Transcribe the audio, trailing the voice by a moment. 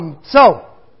So,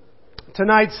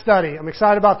 tonight's study. I'm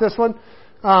excited about this one.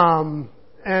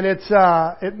 And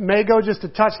it may go just a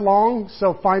touch long,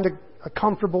 so find a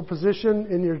comfortable position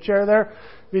in your chair there.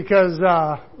 Because,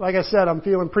 like I said, I'm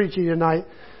feeling preachy tonight.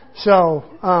 So,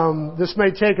 this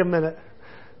may take a minute.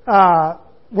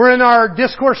 We're in our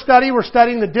discourse study. We're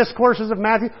studying the discourses of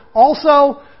Matthew.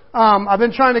 Also, I've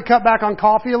been trying to cut back on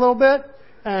coffee a little bit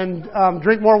and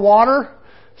drink more water.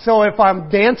 So if I'm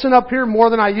dancing up here more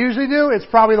than I usually do, it's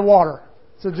probably the water.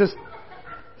 So just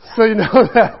so you know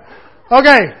that.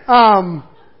 Okay.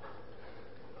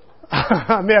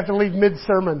 I may have to leave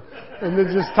mid-sermon and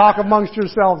then just talk amongst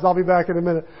yourselves. I'll be back in a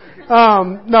minute.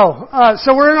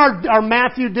 So we're in our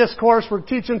Matthew discourse. We're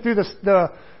teaching through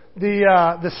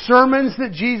the sermons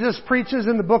that Jesus preaches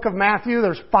in the book of Matthew.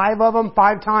 There's 5 of them,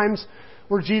 5 times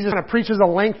where Jesus kind of preaches a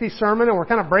lengthy sermon, and we're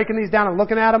kind of breaking these down and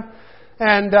looking at them.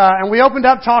 And we opened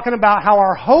up talking about how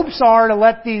our hopes are to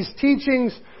let these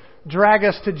teachings drag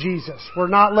us to Jesus. We're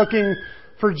not looking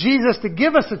for Jesus to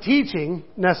give us a teaching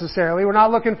necessarily. We're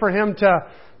not looking for Him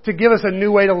to give us a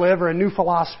new way to live or a new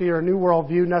philosophy or a new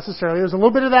worldview necessarily. There's a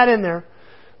little bit of that in there.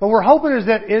 But we're hoping is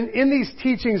that in these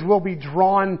teachings we'll be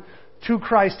drawn to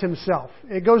Christ Himself.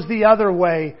 It goes the other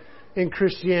way in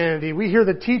Christianity. We hear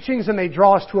the teachings and they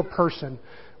draw us to a person.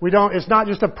 It's not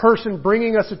just a person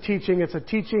bringing us a teaching, it's a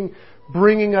teaching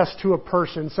bringing us to a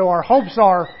person. So our hopes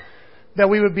are that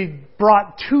we would be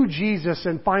brought to Jesus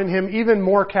and find Him even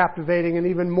more captivating and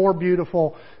even more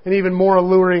beautiful and even more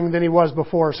alluring than He was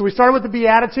before. So we started with the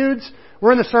Beatitudes.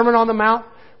 We're in the Sermon on the Mount.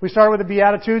 We started with the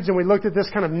Beatitudes and we looked at this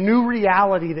kind of new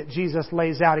reality that Jesus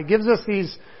lays out. He gives us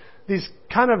these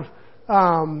kind of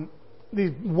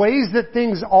these ways that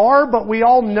things are, but we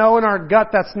all know in our gut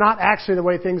that's not actually the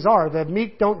way things are. The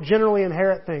meek don't generally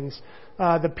inherit things.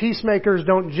 The peacemakers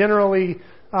don't generally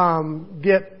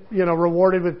get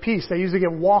rewarded with peace. They usually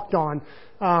get walked on.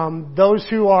 Those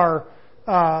who are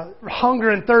hunger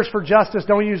and thirst for justice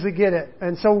don't usually get it.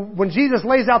 And so when Jesus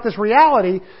lays out this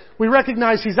reality, we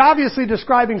recognize He's obviously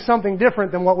describing something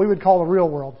different than what we would call the real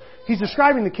world. He's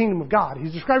describing the kingdom of God.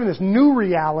 He's describing this new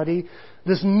reality,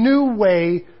 this new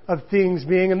way of things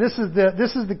being, and this is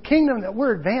the kingdom that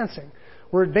we're advancing.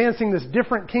 We're advancing this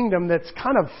different kingdom that's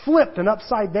kind of flipped and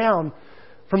upside down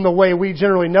from the way we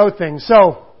generally know things.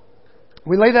 So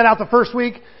we laid that out the first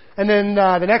week, and then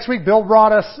the next week Bill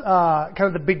brought us kind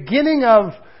of the beginning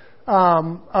of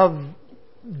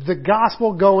the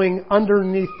gospel going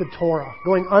underneath the Torah,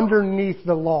 going underneath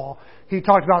the law. He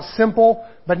talked about simple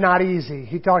but not easy.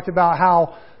 He talked about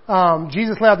how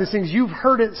Jesus laid out these things. You've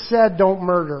heard it said, don't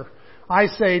murder. I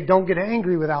say, don't get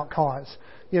angry without cause.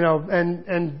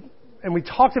 And we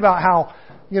talked about how,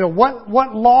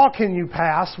 what law can you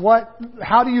pass?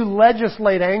 How do you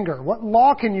legislate anger? What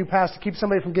law can you pass to keep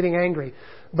somebody from getting angry?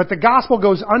 But the gospel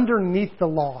goes underneath the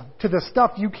law to the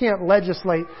stuff you can't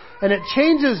legislate, and it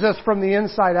changes us from the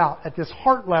inside out at this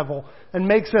heart level and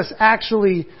makes us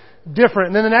actually different.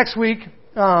 And then the next week,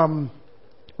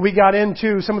 we got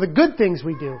into some of the good things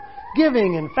we do,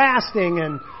 giving and fasting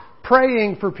and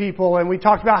praying for people, and we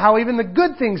talked about how even the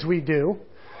good things we do,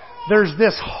 there's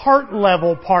this heart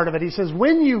level part of it. He says,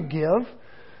 when you give,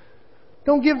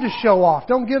 don't give to show off.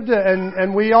 Don't give to,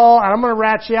 and we all, and I'm going to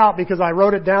rat you out because I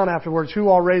wrote it down afterwards who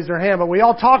all raised their hand, but we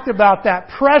all talked about that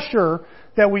pressure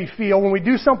that we feel when we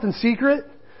do something secret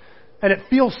and it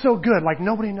feels so good, like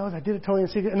nobody knows I did it totally in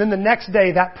secret. And then the next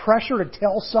day, that pressure to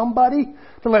tell somebody,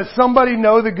 to let somebody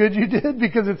know the good you did,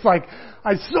 because it's like,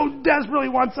 I so desperately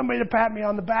want somebody to pat me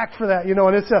on the back for that,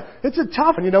 and it's a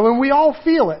tough one, and we all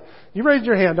feel it. You raised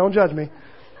your hand, don't judge me.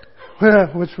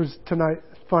 Which was tonight,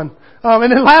 fun.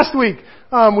 And then last week,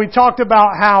 we talked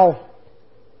about how,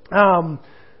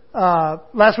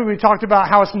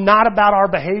 it's not about our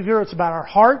behavior, it's about our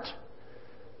heart,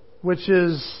 which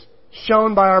is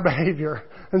shown by our behavior.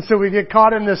 And so we get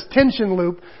caught in this tension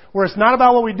loop where it's not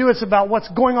about what we do, it's about what's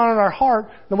going on in our heart.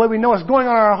 The way we know what's going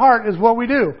on in our heart is what we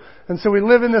do. And so we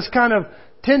live in this kind of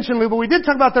tension loop. But we did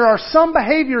talk about there are some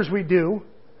behaviors we do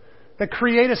that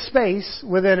create a space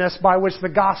within us by which the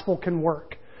gospel can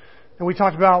work. And we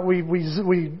talked about, we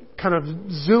kind of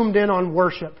zoomed in on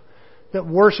worship. That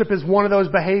worship is one of those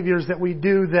behaviors that we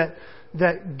do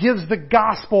that gives the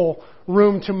gospel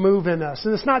room to move in us.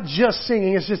 And it's not just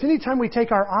singing, it's just anytime we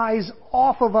take our eyes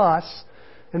off of us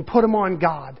and put them on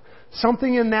God.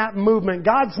 Something in that movement.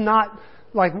 God's not,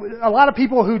 like a lot of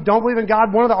people who don't believe in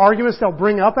God, one of the arguments they'll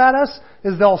bring up at us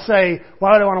is they'll say,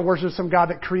 why do I want to worship some God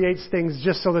that creates things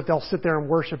just so that they'll sit there and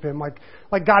worship Him? Like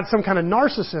God's some kind of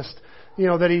narcissist,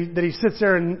 that He sits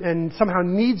there and somehow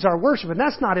needs our worship. And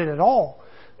that's not it at all.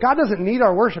 God doesn't need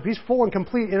our worship. He's full and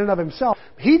complete in and of Himself.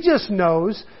 He just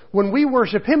knows when we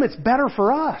worship Him, it's better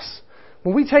for us.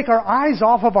 When we take our eyes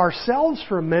off of ourselves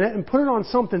for a minute and put it on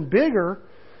something bigger,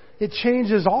 it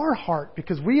changes our heart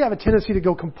because we have a tendency to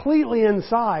go completely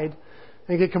inside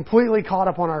and get completely caught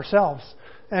up on ourselves.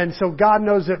 And so God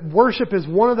knows that worship is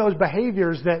one of those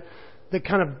behaviors that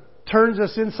kind of turns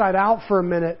us inside out for a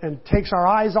minute and takes our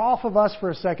eyes off of us for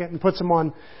a second and puts them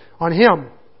on Him.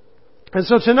 And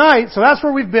so tonight, so that's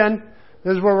where we've been.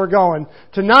 This is where we're going.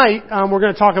 Tonight, we're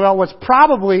going to talk about what's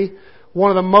probably one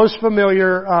of the most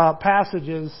familiar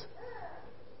passages.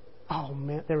 Oh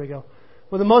man, there we go.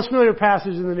 One of the most familiar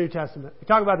passages in the New Testament. We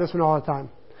talk about this one all the time.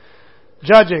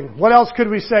 Judging. What else could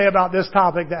we say about this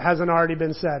topic that hasn't already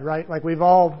been said, right? Like we've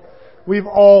all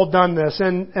done this.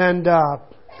 And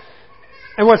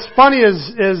what's funny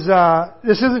is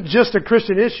this isn't just a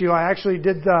Christian issue. I actually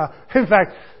did, in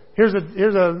fact, here's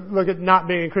a look at not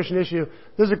being a Christian issue.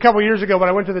 This is a couple years ago, but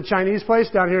I went to the Chinese place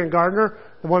down here in Gardner,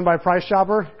 the one by Price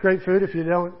Chopper. Great food. If you've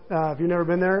never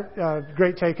been there,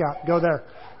 great takeout. Go there.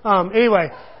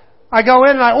 Anyway, I go in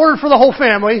and I ordered for the whole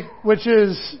family, which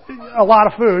is a lot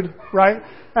of food, right?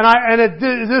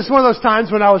 This is one of those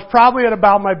times when I was probably at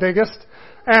about my biggest,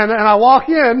 and I walk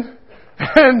in,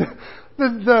 and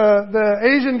the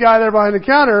Asian guy there behind the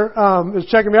counter is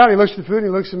checking me out. He looks at the food and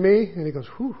he looks at me and he goes,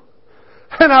 "Whew."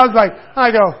 And I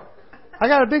go, "I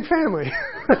got a big family."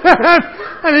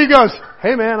 And he goes,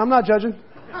 "Hey man, I'm not judging."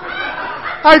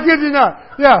 I kid you not.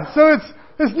 Yeah. So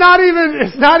it's not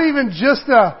even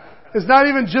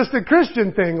just a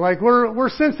Christian thing. Like we're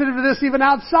sensitive to this even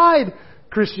outside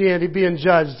Christianity being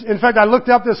judged. In fact, I looked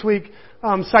up this week,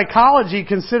 psychology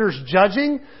considers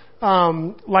judging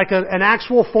like an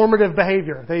actual formative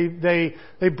behavior.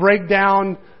 They break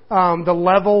down the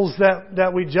levels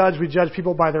that we judge. We judge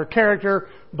people by their character,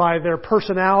 by their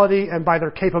personality, and by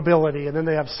their capability. And then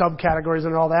they have subcategories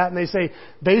and all that. And they say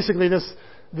basically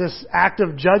this act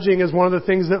of judging is one of the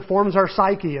things that forms our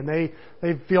psyche, and they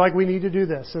feel like we need to do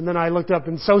this. And then I looked up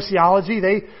in sociology,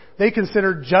 they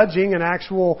consider judging an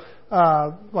actual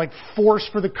like force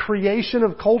for the creation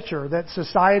of culture, that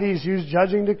societies use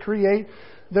judging to create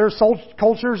their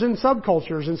cultures and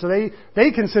subcultures, and so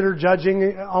they consider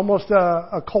judging almost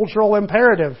a cultural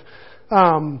imperative.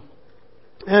 And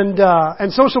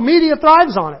social media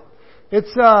thrives on it.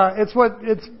 It's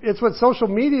what social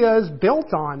media is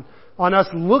built on us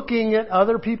looking at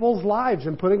other people's lives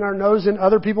and putting our nose in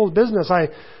other people's business.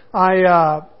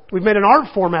 We've made an art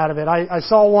form out of it. I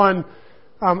saw one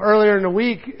earlier in the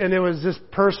week, and it was this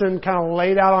person kind of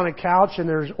laid out on a couch, and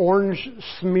there's orange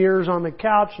smears on the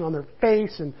couch and on their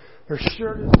face, and their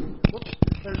shirt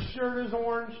is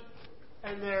orange,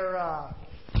 and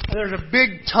there's a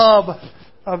big tub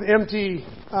of empty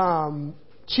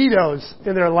Cheetos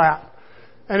in their lap,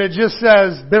 and it just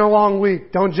says, "Been a long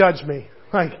week. Don't judge me."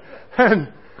 Like,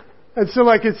 and so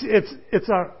like it's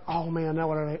oh man, now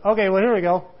what are they? Okay, well here we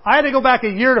go. I had to go back a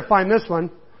year to find this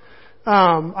one.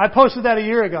 I posted that a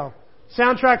year ago.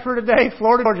 Soundtrack for today,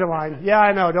 Florida Georgia line. Yeah,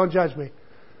 I know. Don't judge me.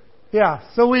 Yeah.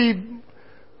 So we're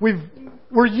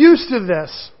used to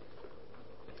this.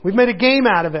 We've made a game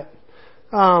out of it.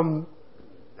 And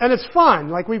it's fun.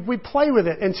 Like we play with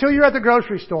it until you're at the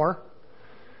grocery store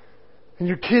and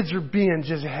your kids are being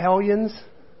just hellions.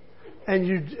 And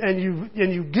you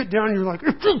get down and you're like,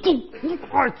 "I'm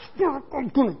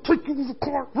going to take you to the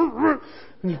car."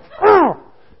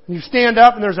 And you stand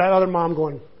up and there's that other mom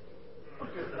going,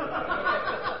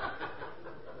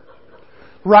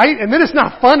 right? And then it's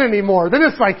not fun anymore. Then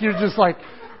it's like you're just like,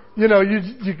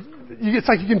 it's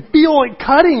like you can feel it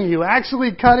cutting you,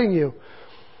 actually cutting you.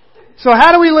 So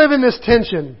how do we live in this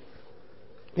tension?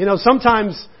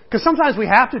 Sometimes we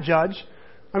have to judge.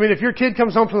 I mean, if your kid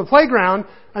comes home from the playground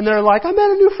and they're like, "I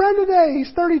met a new friend today.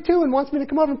 He's 32 and wants me to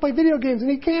come over and play video games and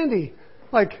eat candy."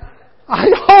 Like, I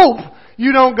hope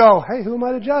you don't go, "Hey, who am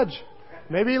I to judge?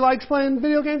 Maybe he likes playing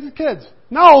video games with kids."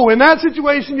 No, in that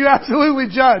situation, you absolutely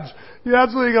judge. You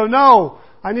absolutely go, "No,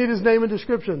 I need his name and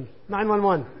description.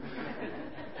 911.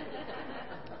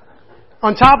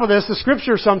 On top of this, the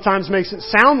Scripture sometimes makes it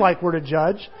sound like we're to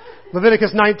judge.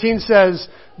 Leviticus 19 says,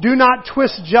 "Do not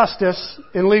twist justice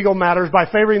in legal matters by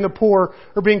favoring the poor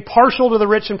or being partial to the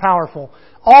rich and powerful.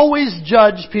 Always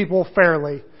judge people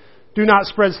fairly. Do not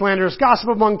spread slanderous gossip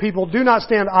among people. Do not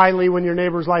stand idly when your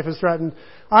neighbor's life is threatened.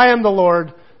 I am the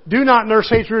Lord. Do not nurse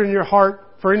hatred in your heart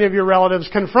for any of your relatives.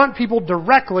 Confront people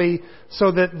directly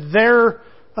so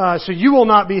you will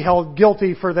not be held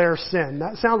guilty for their sin."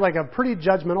 That sounds like a pretty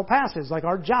judgmental passage. Like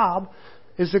our job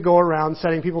is to go around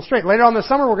setting people straight. Later on this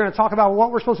summer, we're going to talk about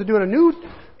what we're supposed to do in a new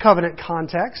covenant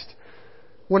context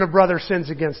when a brother sins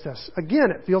against us? Again,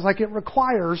 it feels like it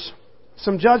requires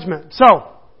some judgment. So,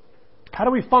 how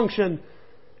do we function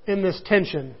in this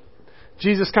tension?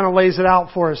 Jesus kind of lays it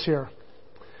out for us here.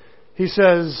 He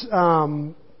says,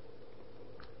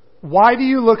 why do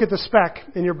you look at the speck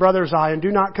in your brother's eye and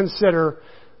do not consider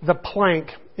the plank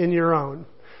in your own?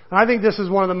 And I think this is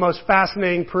one of the most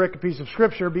fascinating pericopes of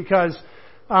Scripture because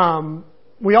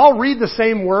we all read the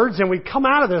same words and we come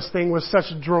out of this thing with such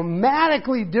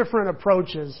dramatically different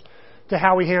approaches to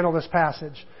how we handle this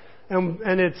passage.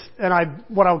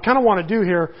 What I kind of want to do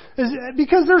here is,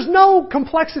 because there's no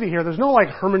complexity here. There's no like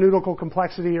hermeneutical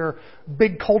complexity or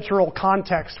big cultural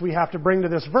context we have to bring to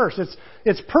this verse.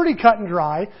 It's pretty cut and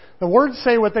dry. The words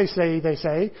say what they say.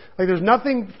 Like there's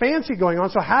nothing fancy going on.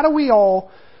 So how do we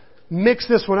all mix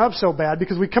this one up so bad?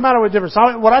 Because we come out of it different.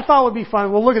 So what I thought would be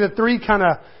fun, we'll look at the three kind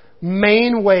of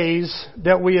main ways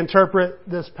that we interpret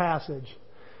this passage.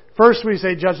 First, we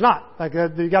say judge not. Like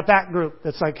you got that group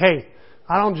that's like, hey,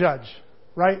 I don't judge,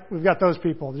 right? We've got those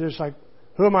people. They're just like,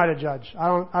 who am I to judge?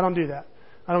 I don't do that.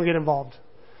 I don't get involved,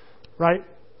 right?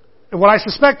 And what I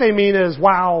suspect they mean is,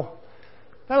 wow,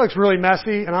 that looks really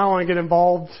messy, and I don't want to get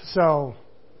involved. So,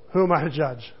 who am I to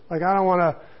judge? Like, I don't want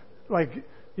to, like,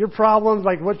 your problems,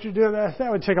 like what you're doing,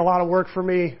 that would take a lot of work for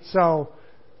me. So,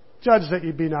 judge that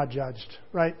you be not judged,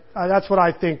 right? That's what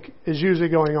I think is usually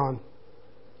going on.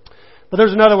 But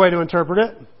there's another way to interpret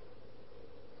it.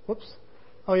 Whoops.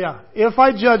 Oh yeah. If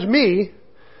I judge me,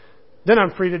 then I'm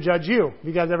free to judge you. Have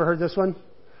you guys ever heard this one?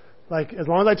 Like, as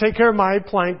long as I take care of my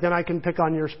plank, then I can pick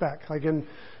on your speck. Like, and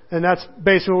that's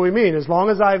basically what we mean. As long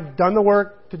as I've done the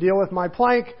work to deal with my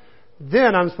plank,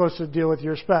 then I'm supposed to deal with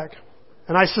your speck.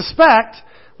 And I suspect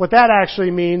what that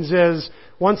actually means is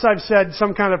once I've said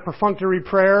some kind of perfunctory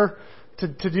prayer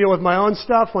to deal with my own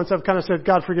stuff, once I've kind of said,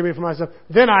 God, forgive me for my stuff,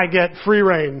 then I get free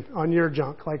reign on your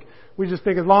junk. Like, we just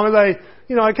think as long as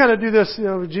I kind of do this,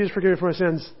 Jesus, forgive me for my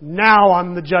sins, now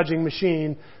I'm the judging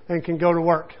machine and can go to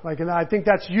work. Like, and I think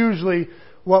that's usually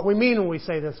what we mean when we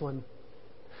say this one.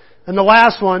 And the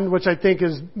last one, which I think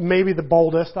is maybe the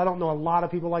boldest, I don't know a lot of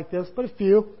people like this, but a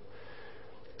few,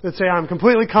 that say, I'm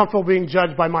completely comfortable being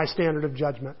judged by my standard of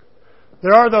judgment.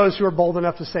 There are those who are bold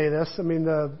enough to say this. I mean,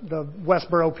 the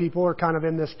Westboro people are kind of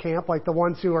in this camp, like the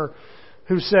ones who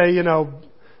say,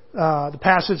 the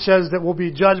passage says that we'll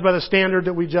be judged by the standard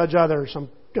that we judge others.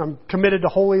 I'm committed to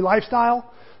holy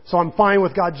lifestyle, so I'm fine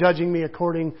with God judging me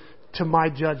according to my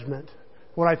judgment.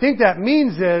 What I think that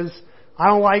means is, I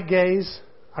don't like gays.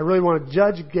 I really want to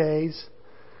judge gays.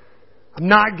 I'm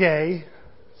not gay.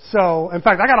 So, in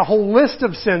fact, I got a whole list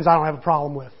of sins I don't have a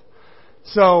problem with.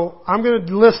 So, I'm going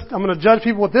to judge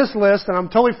people with this list, and I'm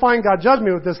totally fine God judge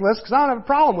me with this list, because I don't have a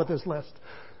problem with this list.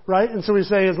 Right? And so we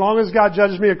say, as long as God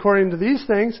judges me according to these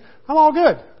things, I'm all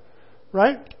good.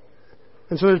 Right?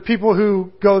 And so there's people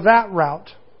who go that route.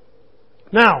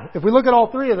 Now, if we look at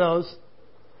all three of those,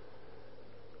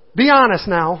 be honest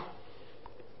now.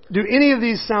 Do any of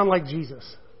these sound like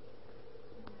Jesus?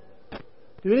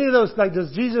 Do any of those, like,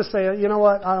 does Jesus say, you know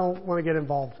what, I don't want to get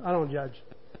involved. I don't judge.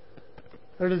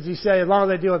 Or does he say, as long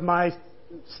as I deal with my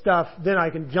stuff, then I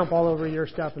can jump all over your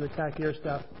stuff and attack your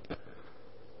stuff?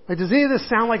 Like, does any of this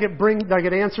sound like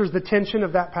it answers the tension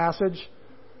of that passage?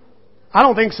 I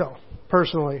don't think so,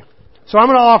 personally. So I'm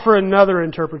going to offer another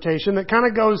interpretation that kind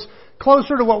of goes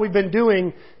closer to what we've been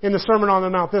doing in the Sermon on the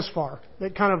Mount this far.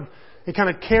 It kind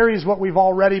of carries what we've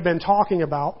already been talking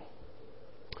about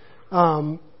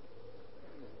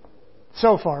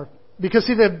so far. Because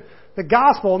see, the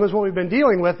gospel, and this is what we've been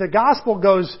dealing with, the gospel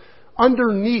goes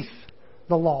underneath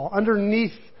the law,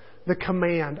 underneath the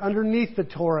command, underneath the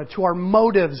Torah, to our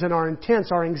motives and our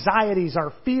intents, our anxieties,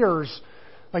 our fears.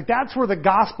 Like, that's where the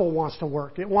gospel wants to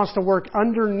work. It wants to work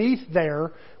underneath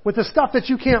there with the stuff that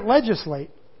you can't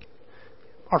legislate.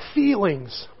 Our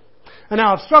feelings. And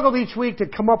now I've struggled each week to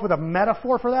come up with a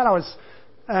metaphor for that.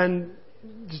 And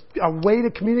just a way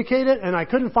to communicate it, and I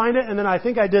couldn't find it, and then I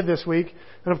think I did this week.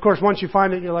 And of course, once you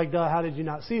find it, you're like, duh, how did you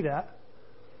not see that?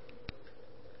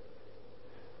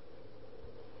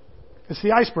 It's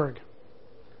the iceberg.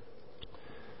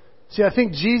 See, I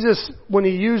think Jesus, when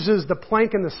he uses the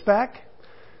plank and the speck,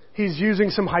 he's using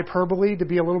some hyperbole to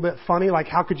be a little bit funny. Like,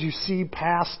 how could you see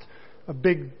past a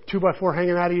big 2x4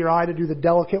 hanging out of your eye to do the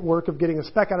delicate work of getting a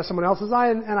speck out of someone else's eye?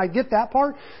 And I get that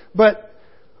part. But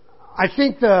I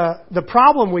think the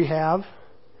problem we have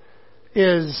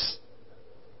is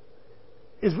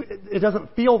it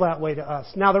doesn't feel that way to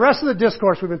us. Now, the rest of the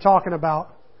discourse we've been talking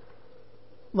about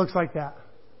looks like that.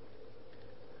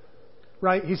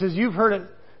 Right? He says, you've heard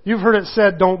it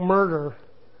said, don't murder.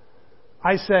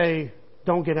 I say,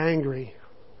 don't get angry.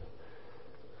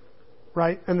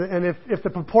 right? And if the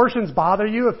proportions bother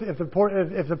you, if the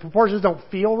proportions don't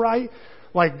feel right,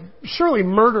 like surely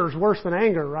murder is worse than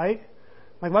anger, right?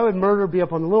 Like why would murder be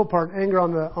up on the little part, anger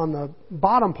on the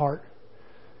bottom part?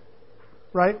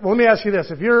 Right? Well, let me ask you this.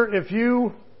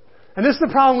 And this is the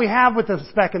problem we have with the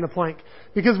speck and the plank.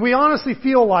 Because we honestly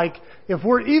feel like if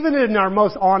we're even in our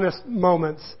most honest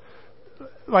moments,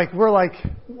 like we're like,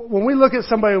 when we look at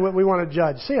somebody that we want to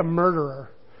judge, say a murderer,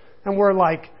 and we're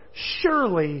like,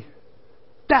 surely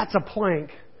that's a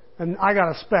plank and I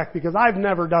got a speck because I've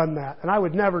never done that and I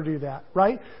would never do that,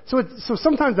 right? So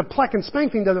sometimes the pleck and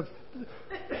spank thing doesn't,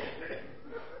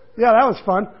 yeah, that was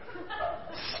fun.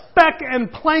 Speck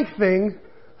and plank thing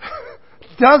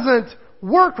doesn't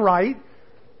work right.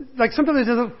 Like sometimes it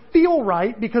doesn't feel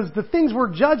right because the things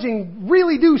we're judging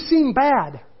really do seem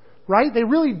bad, right? They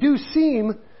really do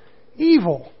seem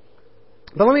evil.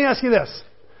 But let me ask you this.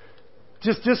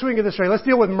 Just so we can get this straight. Let's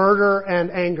deal with murder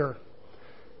and anger.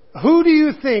 Who do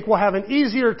you think will have an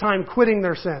easier time quitting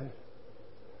their sin?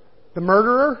 The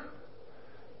murderer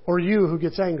or you who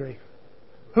gets angry?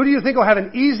 Who do you think will have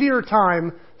an easier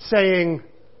time saying,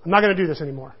 I'm not going to do this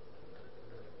anymore?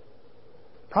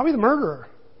 Probably the murderer.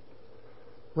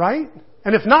 Right?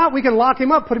 And if not, we can lock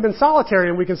him up, put him in solitary,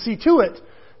 and we can see to it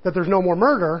that there's no more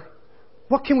murder.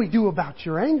 What can we do about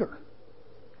your anger?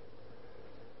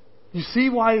 You see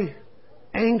why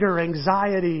anger,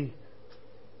 anxiety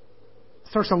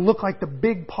starts to look like the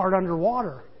big part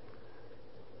underwater.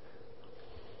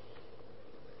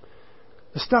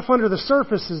 The stuff under the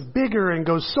surface is bigger and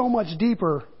goes so much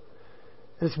deeper.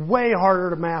 And it's way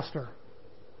harder to master.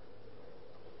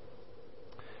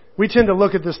 We tend to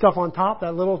look at the stuff on top,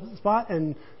 that little spot,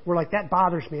 and we're like, that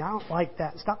bothers me. I don't like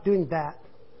that. Stop doing that.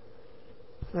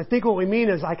 And I think what we mean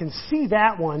is I can see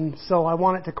that one, so I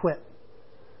want it to quit.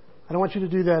 I don't want you to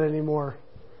do that anymore.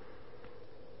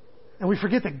 And we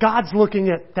forget that God's looking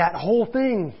at that whole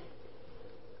thing.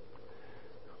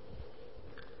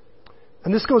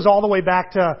 And this goes all the way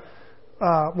back to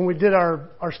when we did our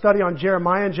study on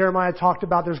Jeremiah. And Jeremiah talked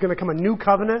about there's going to come a new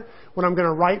covenant when I'm going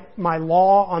to write my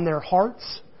law on their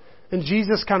hearts. And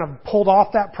Jesus kind of pulled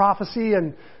off that prophecy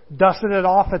and dusted it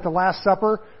off at the Last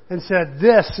Supper and said,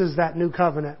 this is that new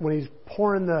covenant. When he's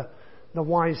pouring the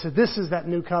wine, he said, this is that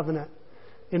new covenant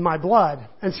in my blood.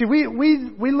 And see, we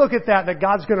look at that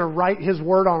God's going to write His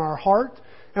word on our heart.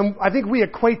 And I think we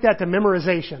equate that to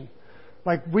memorization.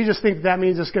 Like, we just think that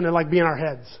means it's going to be in our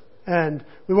heads. And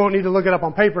we won't need to look it up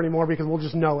on paper anymore because we'll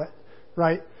just know it.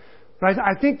 Right? But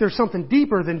I think there's something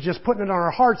deeper than just putting it on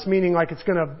our hearts, meaning like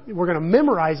we're going to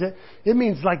memorize it. It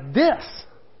means like this.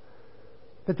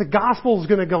 That the gospel is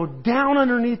going to go down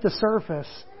underneath the surface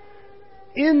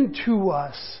into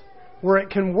us where it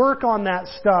can work on that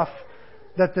stuff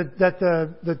that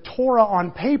the Torah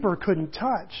on paper couldn't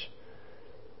touch.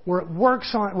 Where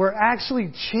it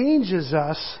actually changes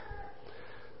us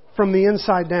from the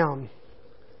inside down.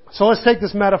 So let's take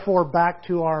this metaphor back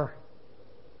to our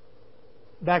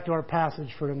passage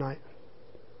for tonight.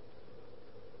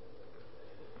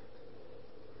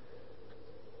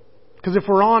 Because if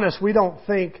we're honest, we don't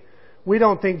think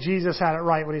Jesus had it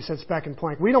right when He said speck and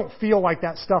plank. We don't feel like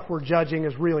that stuff we're judging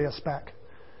is really a speck.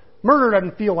 Murder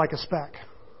doesn't feel like a speck.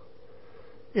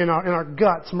 In our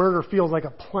guts, murder feels like a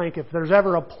plank. If there's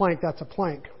ever a plank, that's a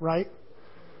plank, right?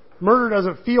 Murder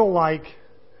doesn't feel like,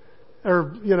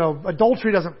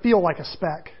 adultery doesn't feel like a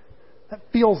speck. That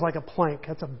feels like a plank.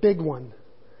 That's a big one.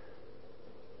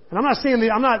 And I'm not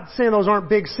saying those aren't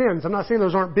big sins. I'm not saying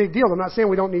those aren't big deals. I'm not saying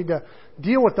we don't need to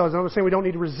deal with those. I'm not saying we don't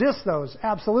need to resist those.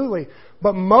 Absolutely.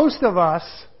 But most of us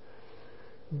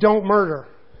don't murder.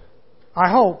 I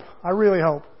hope. I really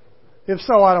hope. If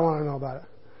so, I don't want to know about it.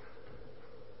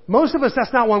 Most of us,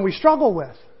 that's not one we struggle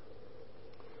with.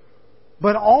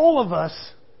 But all of us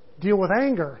deal with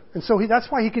anger. And so that's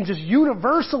why He can just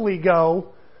universally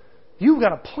go, you've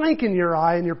got a plank in your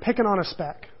eye and you're picking on a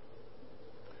speck.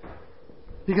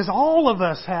 Because all of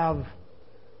us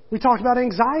we talked about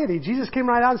anxiety. Jesus came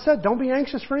right out and said, don't be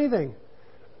anxious for anything.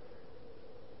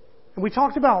 And we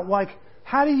talked about,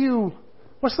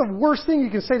 what's the worst thing you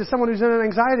can say to someone who's in an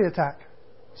anxiety attack?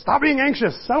 Stop being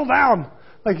anxious. Settle down.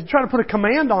 Like you try to put a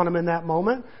command on them in that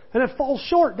moment, and it falls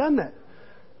short, doesn't it?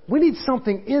 We need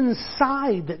something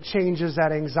inside that changes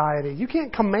that anxiety. You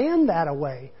can't command that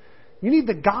away. You need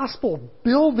the gospel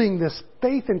building this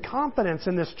faith and confidence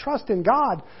and this trust in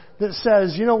God that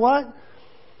says, you know what?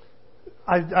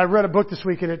 I read a book this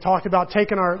week and it talked about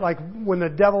taking when the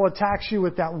devil attacks you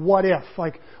with that what if.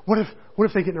 Like, what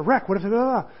if they get in a wreck? What if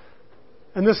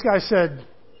And this guy said,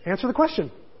 answer the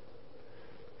question.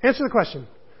 Answer the question.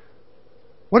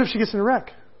 What if she gets in a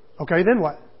wreck? Okay, then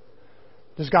what?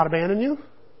 Does God abandon you?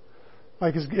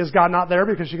 Like, is God not there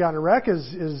because you got in a wreck? Yes,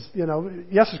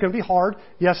 it's going to be hard.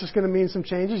 Yes, it's going to mean some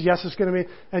changes. Yes, it's going to mean,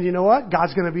 and you know what?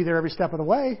 God's going to be there every step of the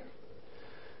way.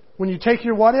 When you take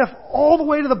your what if all the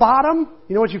way to the bottom,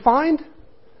 you know what you find?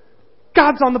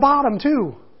 God's on the bottom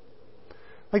too.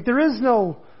 Like, there is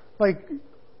no, like,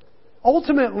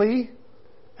 ultimately,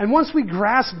 and once we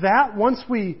grasp that, once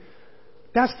the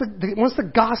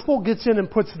gospel gets in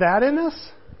and puts that in us,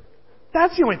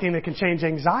 that's the only thing that can change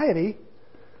anxiety.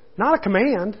 Not a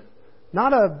command.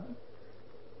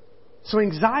 So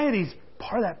anxiety's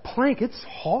part of that plank. It's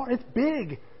hard. It's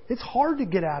big. It's hard to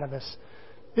get out of us.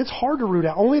 It's hard to root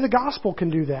out. Only the gospel can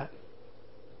do that.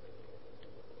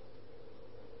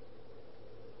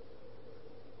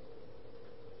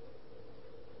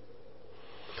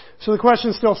 So the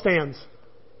question still stands.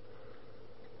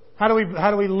 How do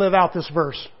we live out this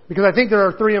verse? Because I think there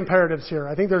are 3 imperatives here.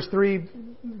 I think there's 3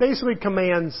 basically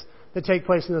commands that take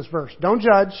place in this verse. Don't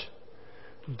judge.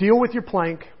 Deal with your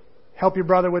plank. Help your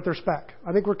brother with their speck.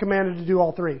 I think we're commanded to do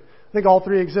all 3. I think all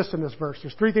 3 exist in this verse.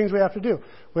 There's 3 things we have to do.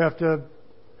 We have to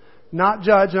not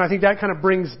judge, and I think that kind of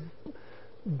brings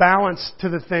balance to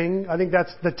the thing. I think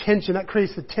that's the tension. That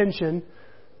creates the tension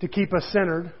to keep us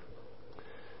centered.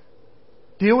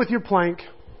 Deal with your plank.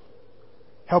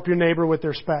 Help your neighbor with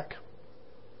their speck.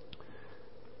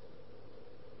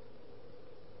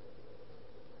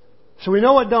 So we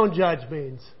know what don't judge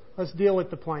means. Let's deal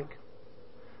with the plank.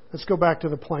 Let's go back to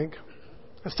the plank.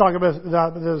 Let's talk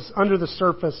about this under the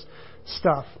surface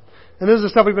stuff. And this is the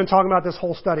stuff we've been talking about this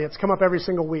whole study. It's come up every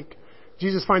single week.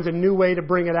 Jesus finds a new way to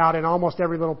bring it out in almost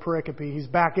every little pericope. He's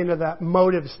back into that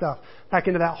motive stuff, back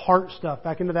into that heart stuff,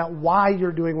 back into that why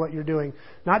you're doing what you're doing.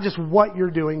 Not just what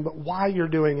you're doing, but why you're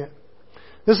doing it.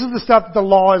 This is the stuff that the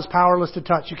law is powerless to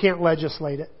touch. You can't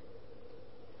legislate it.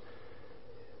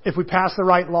 If we pass the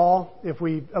right law, if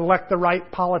we elect the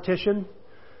right politician,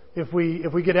 if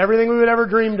we get everything we would ever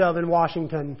dreamed of in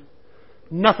Washington,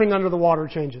 nothing under the water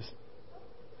changes.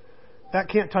 That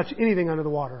can't touch anything under the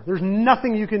water. There's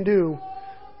nothing you can do.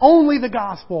 Only the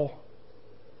gospel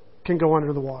can go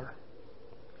under the water.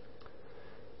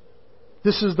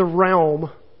 This is the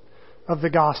realm of the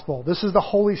gospel. This is the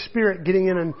Holy Spirit getting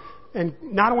in and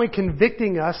not only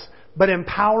convicting us, but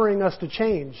empowering us to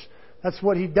change. That's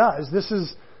what He does. This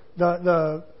is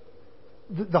the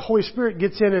Holy Spirit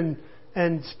gets in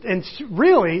and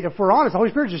really, if we're honest, the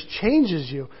Holy Spirit just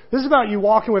changes you. This is about you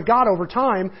walking with God over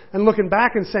time and looking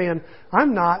back and saying,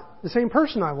 I'm not the same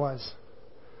person I was.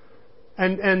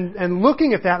 And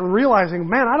looking at that and realizing,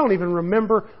 man, I don't even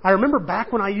remember. I remember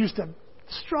back when I used to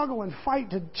struggle and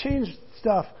fight to change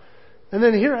stuff. And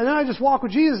then I just walk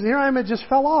with Jesus, and here I am, it just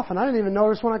fell off, and I didn't even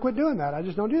notice when I quit doing that. I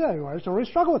just don't do that anymore. I just don't really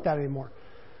struggle with that anymore.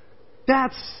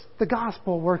 That's the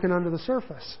gospel working under the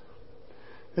surface.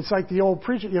 It's like the old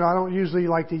preacher, I don't usually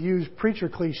like to use preacher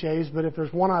cliches, but if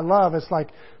there's one I love, it's like,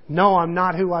 no, I'm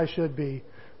not who I should be.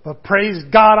 But praise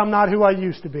God, I'm not who I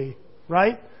used to be.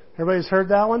 Right? Everybody's heard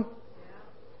that one?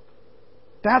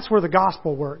 That's where the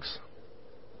gospel works.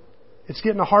 It's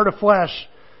getting a heart of flesh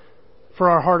for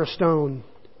our heart of stone,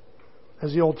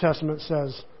 as the Old Testament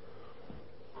says.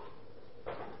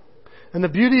 And the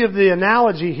beauty of the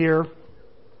analogy here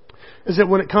is that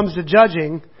when it comes to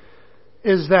judging,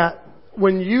 is that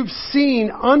when you've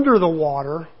seen under the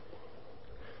water,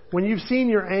 when you've seen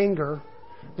your anger,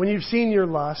 when you've seen your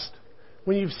lust,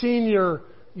 when you've seen your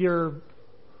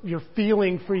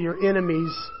feeling for your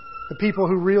enemies, the people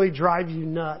who really drive you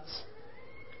nuts,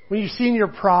 when you've seen your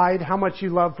pride, how much you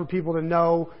love for people to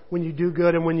know when you do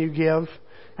good and when you give,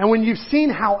 and when you've seen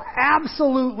how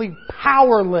absolutely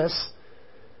powerless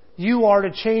you are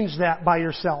to change that by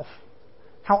yourself,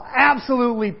 how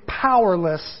absolutely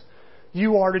powerless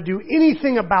you are to do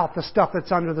anything about the stuff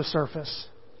that's under the surface.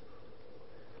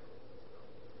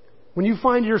 When you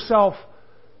find yourself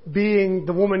being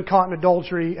the woman caught in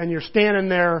adultery and you're standing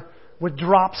there with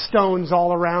drop stones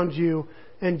all around you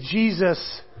and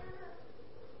Jesus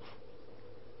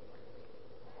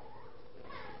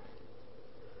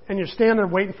and you're standing there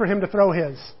waiting for Him to throw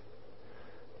His.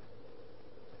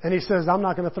 And He says, I'm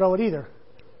not going to throw it either.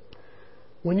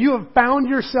 When you have found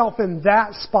yourself in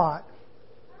that spot,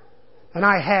 and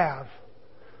I have,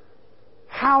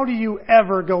 how do you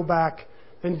ever go back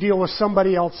and deal with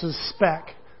somebody else's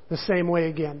speck the same way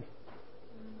again?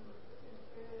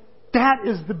 That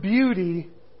is the beauty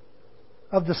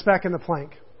of the speck and the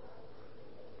plank.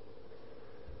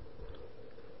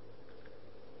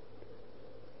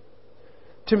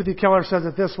 Timothy Keller says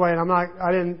it this way, and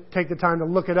I didn't take the time to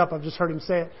look it up. I've just heard him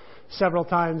say it several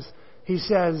times. He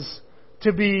says,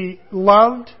 to be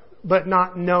loved but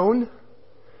not known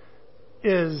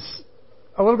is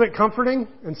a little bit comforting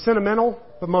and sentimental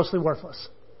but mostly worthless.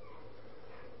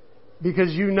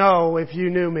 Because you know, if you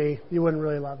knew me, you wouldn't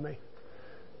really love me.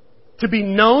 To be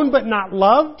known but not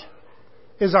loved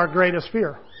is our greatest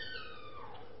fear.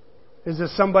 Is that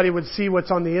somebody would see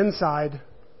what's on the inside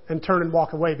and turn and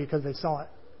walk away because they saw it.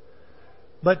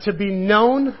 But to be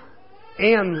known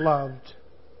and loved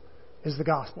is the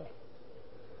gospel.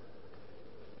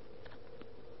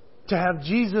 To have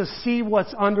Jesus see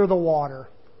what's under the water.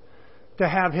 To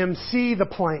have Him see the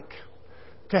plank.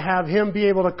 To have Him be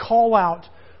able to call out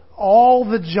all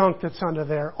the junk that's under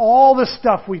there. All the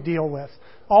stuff we deal with.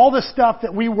 All the stuff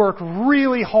that we work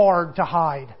really hard to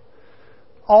hide.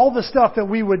 All the stuff that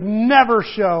we would never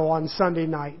show on Sunday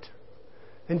night.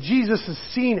 And Jesus has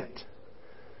seen it.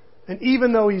 And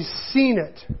even though He's seen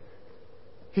it,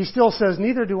 He still says,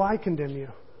 neither do I condemn you.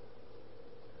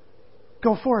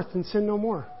 Go forth and sin no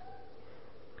more.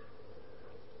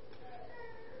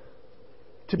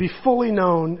 To be fully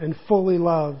known and fully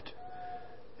loved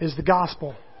is the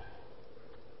gospel.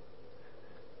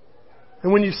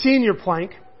 And when you've seen your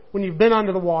plank, when you've been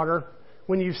under the water,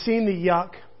 when you've seen the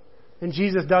yuck, and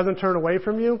Jesus doesn't turn away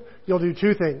from you, you'll do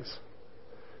two things.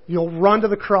 You'll run to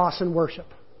the cross and worship.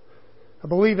 I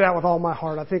believe that with all my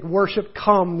heart. I think worship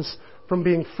comes from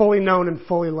being fully known and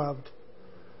fully loved.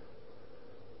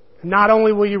 And not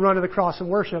only will you run to the cross and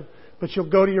worship, but you'll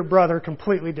go to your brother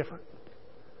completely different.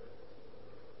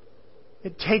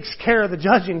 It takes care of the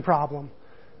judging problem.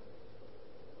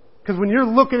 Because when you're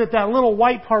looking at that little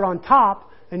white part on top,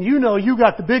 and you know you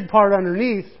got the big part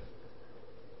underneath,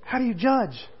 how do you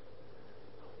judge?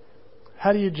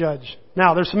 How do you judge?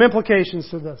 Now, there's some implications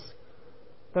to this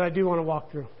that I do want to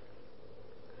walk through.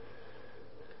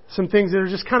 Some things that are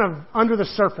just kind of under the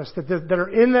surface, that are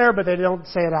in there, but they don't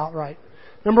say it outright.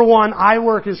 Number one, I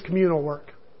work is communal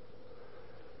work.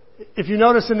 If you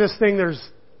notice in this thing, there's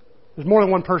more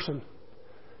than one person.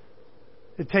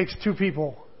 It takes two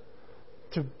people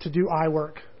to do I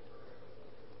work.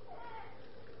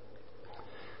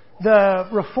 The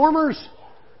Reformers,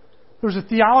 there was a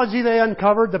theology they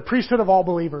uncovered, the priesthood of all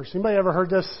believers. Anybody ever heard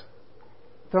this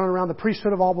thrown around, the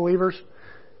priesthood of all believers?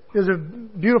 It was a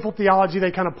beautiful theology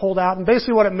they kind of pulled out. And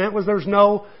basically what it meant was there's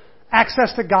no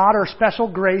access to God or special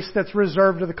grace that's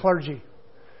reserved to the clergy.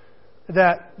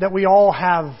 That we all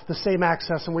have the same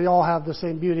access and we all have the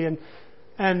same beauty. And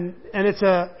it's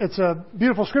a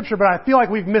beautiful scripture, but I feel like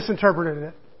we've misinterpreted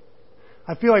it.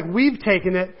 I feel like we've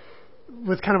taken it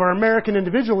with kind of our American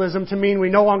individualism to mean we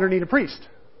no longer need a priest.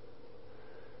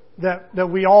 That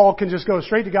we all can just go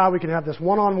straight to God. We can have this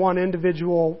one-on-one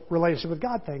individual relationship with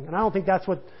God thing. And I don't think that's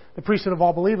what the priesthood of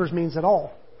all believers means at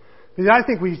all. Because I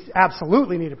think we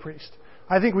absolutely need a priest.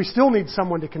 I think we still need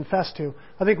someone to confess to.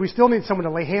 I think we still need someone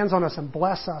to lay hands on us and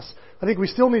bless us. I think we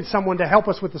still need someone to help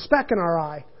us with the speck in our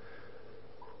eye.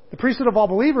 The priesthood of all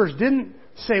believers didn't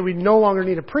say we no longer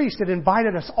need a priest. It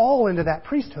invited us all into that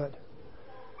priesthood.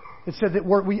 It said that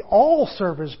we all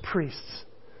serve as priests.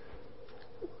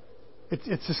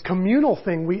 It's this communal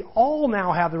thing. We all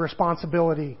now have the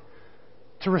responsibility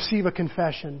to receive a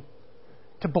confession,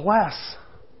 to bless,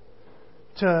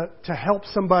 to help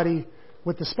somebody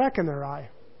with the speck in their eye.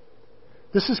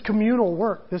 This is communal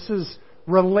work. This is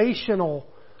relational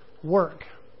work.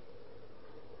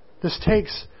 This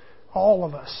takes all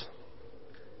of us.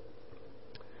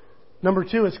 Number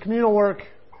two, it's communal work.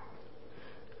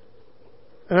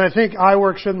 And I think I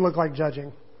work shouldn't look like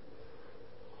judging.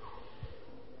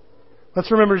 Let's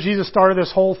remember Jesus started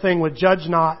this whole thing with judge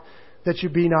not that you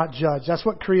be not judged. That's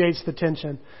what creates the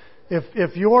tension.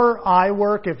 If your eye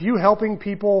work, if you helping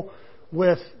people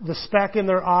with the speck in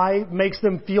their eye makes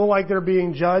them feel like they're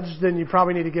being judged, then you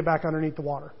probably need to get back underneath the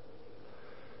water.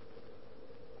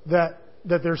 That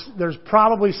there's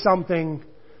probably something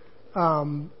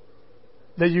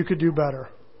that you could do better.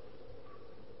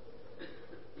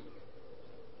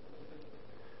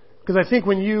 Because I think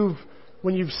when you've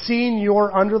seen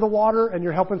you're under the water and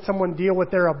you're helping someone deal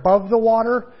with their above the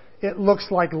water, it looks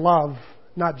like love,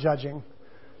 not judging.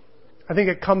 I think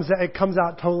it comes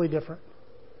out totally different.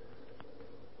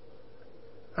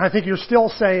 I think you're still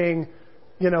saying,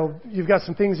 you've got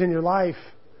some things in your life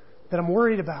that I'm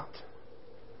worried about.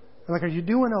 And like, are you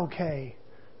doing okay?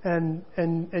 And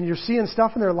you're seeing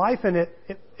stuff in their life and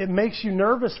it makes you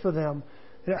nervous for them.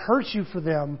 And it hurts you for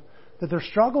them that they're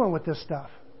struggling with this stuff.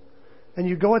 And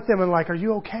you go at them and like, are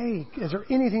you okay? Is there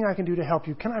anything I can do to help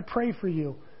you? Can I pray for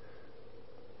you?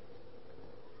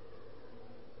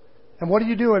 And what are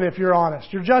you doing if you're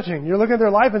honest? You're judging. You're looking at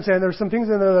their life and saying there's some things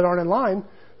in there that aren't in line.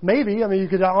 Maybe. You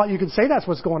could say that's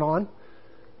what's going on.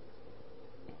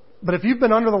 But if you've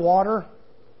been under the water,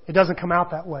 it doesn't come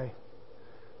out that way.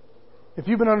 If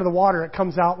you've been under the water, it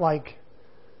comes out like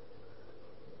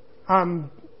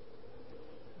I'm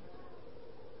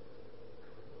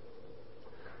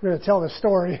going to tell this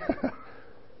story.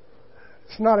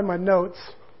 It's not in my notes.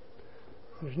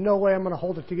 There's no way I'm going to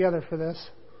hold it together for this.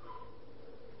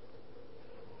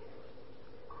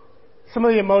 Some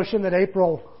of the emotion that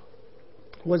April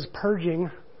was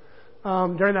purging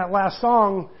during that last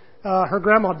song, her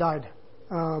grandma died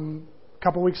a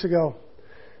couple weeks ago.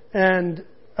 And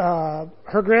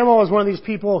her grandma was one of these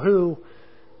people who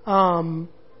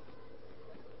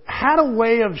had a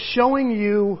way of showing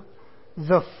you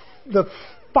the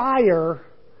fire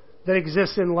that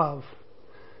exists in love.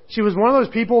 She was one of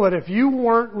those people that if you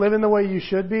weren't living the way you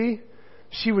should be,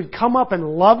 she would come up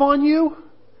and love on you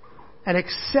and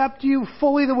accept you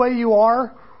fully the way you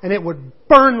are, and it would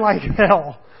burn like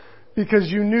hell because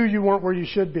you knew you weren't where you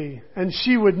should be. And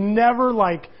she would never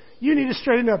like, you need to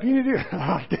straighten up, you need to,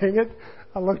 oh, dang it.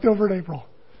 I looked over at April.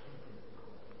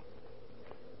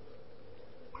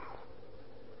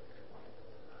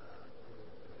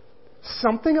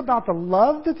 Something about the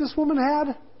love that this woman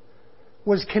had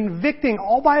was convicting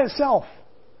all by itself.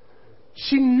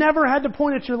 She never had to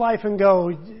point at your life and go,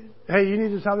 hey, you need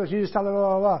to stop this, you need to stop that,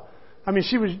 blah, blah, blah. I mean,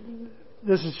 she was,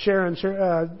 this is Sharon,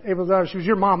 April's daughter, she was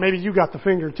your mom. Maybe you got the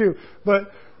finger too.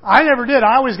 But I never did.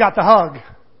 I always got the hug.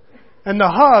 And the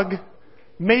hug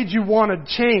made you want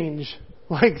to change.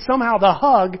 Like somehow the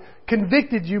hug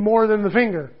convicted you more than the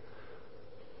finger.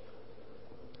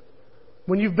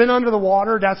 When you've been under the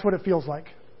water, that's what it feels like.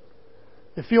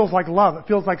 It feels like love. It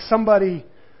feels like somebody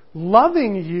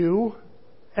loving you,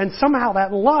 and somehow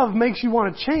that love makes you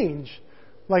want to change.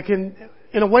 Like in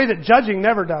a way that judging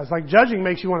never does. Like judging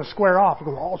makes you want to square off and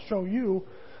go, I'll show you,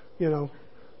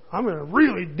 I'm going to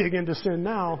really dig into sin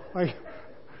now. Like,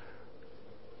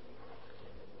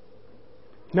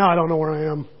 now I don't know where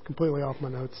I am. Completely off my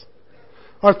notes.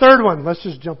 Our third one, let's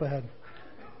just jump ahead.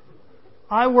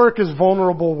 I work is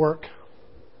vulnerable work.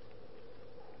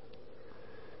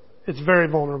 It's very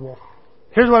vulnerable.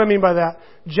 Here's what I mean by that.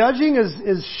 Judging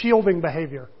is shielding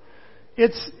behavior.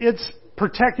 It's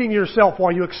protecting yourself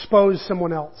while you expose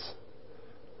someone else.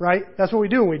 Right? That's what we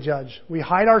do when we judge. We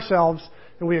hide ourselves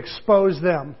and we expose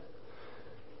them.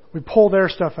 We pull their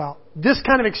stuff out. This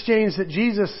kind of exchange that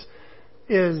Jesus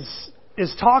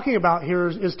is talking about here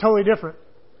is totally different.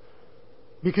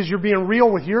 Because you're being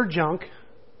real with your junk,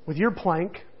 with your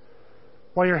plank,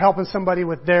 while you're helping somebody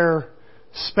with their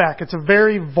speck. It's a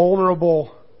very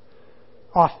vulnerable,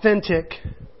 authentic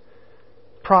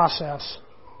process.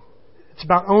 It's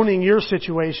about owning your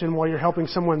situation while you're helping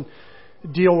someone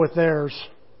deal with theirs.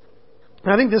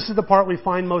 And I think this is the part we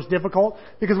find most difficult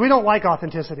because we don't like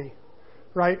authenticity,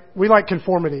 right? We like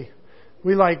conformity.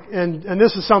 We like, and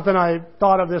this is something I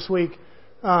thought of this week.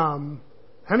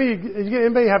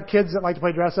 Anybody have kids that like to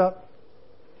play dress up?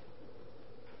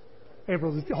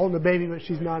 April's holding a baby, but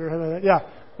she's nodding her head. Yeah,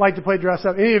 like to play dress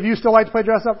up. Any of you still like to play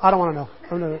dress up? I don't want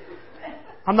to know.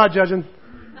 I'm not judging.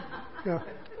 Yeah.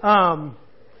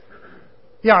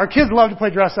 Yeah, our kids love to play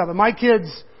dress up, and my kids,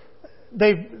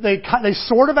 they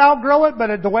sort of outgrow it,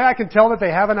 but the way I can tell that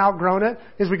they haven't outgrown it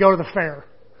is we go to the fair.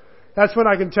 That's when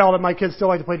I can tell that my kids still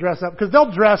like to play dress up, because they'll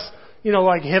dress,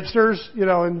 like hipsters,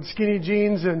 in skinny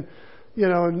jeans and,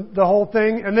 and the whole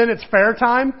thing, and then it's fair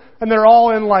time, and they're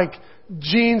all in like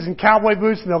jeans and cowboy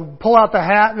boots, and they'll pull out the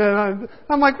hat, and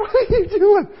I'm like, what are you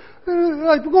doing?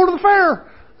 Like, we're going to the fair.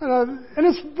 And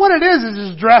it's what it is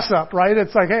just dress up, right?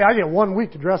 It's like, hey, I get 1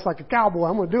 week to dress like a cowboy.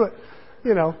 I'm going to do it,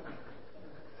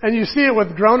 And you see it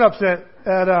with grown-ups at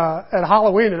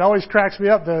Halloween. It always cracks me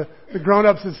up. The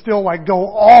grown-ups that still like go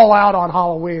all out on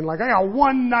Halloween. Like, I got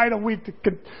one night a week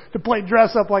to play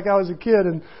dress up like I was a kid,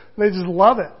 and they just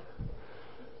love it.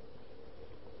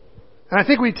 And I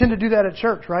think we tend to do that at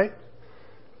church, right?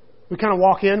 We kind of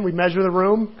walk in, we measure the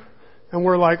room, and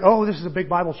we're like, oh, this is a big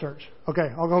Bible church. Okay,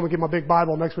 I'll go home and get my big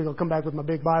Bible. Next week I'll come back with my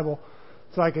big Bible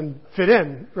so I can fit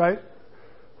in, right?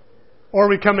 Or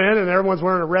we come in and everyone's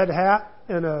wearing a red hat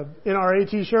and a NRA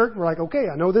t-shirt. We're like, okay,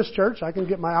 I know this church. I can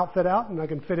get my outfit out and I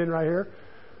can fit in right here.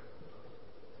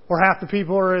 Or half the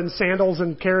people are in sandals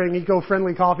and carrying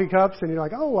eco-friendly coffee cups, and you're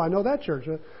like, oh, I know that church.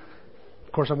 Of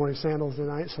course, I'm wearing sandals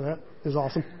tonight, so that is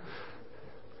awesome.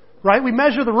 Right? We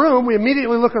measure the room. We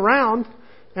immediately look around.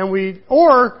 And we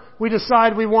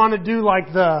decide we want to do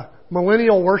like the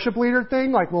millennial worship leader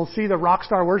thing. Like we'll see the rock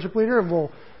star worship leader and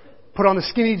we'll put on the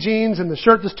skinny jeans and the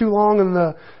shirt that's too long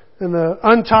and the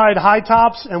untied high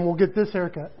tops, and we'll get this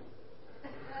haircut.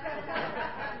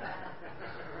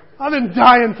 I've been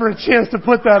dying for a chance to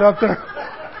put that up there.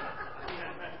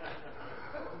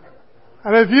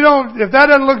 And if that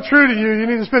doesn't look true to you, you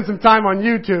need to spend some time on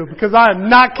YouTube, because I am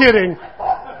not kidding.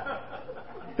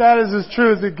 That is as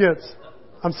true as it gets.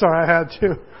 I'm sorry, I had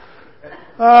to.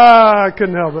 I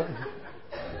couldn't help it.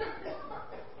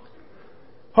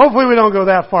 Hopefully we don't go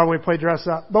that far when we play dress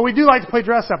up. But we do like to play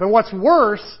dress up. And what's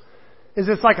worse is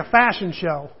it's like a fashion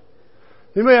show.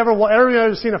 Anybody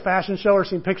ever seen a fashion show or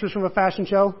seen pictures from a fashion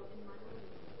show?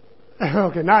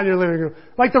 Okay, not in your living room.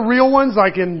 Like the real ones,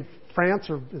 like in France,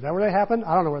 or is that where they happen?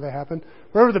 I don't know where they happen.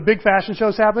 Wherever the big fashion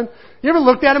shows happen. You ever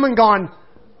looked at them and gone,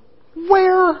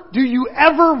 where do you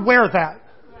ever wear that?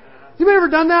 You ever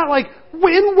done that? Like,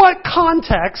 in what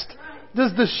context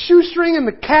does the shoestring and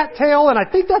the cattail, and I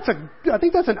think that's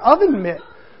an oven mitt.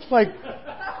 Like,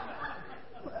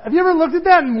 have you ever looked at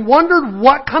that and wondered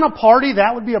what kind of party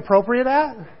that would be appropriate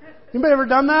at? Anybody ever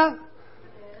done that?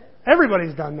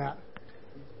 Everybody's done that.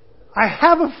 I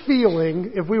have a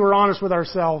feeling, if we were honest with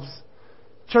ourselves,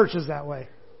 church is that way.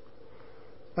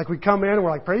 Like we come in and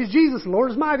we're like, praise Jesus, the Lord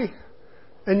is mighty.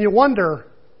 And you wonder,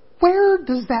 where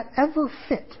does that ever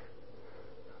fit?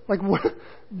 Like,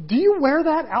 do you wear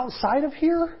that outside of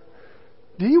here?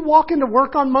 Do you walk into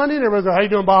work on Monday and everybody's like, how you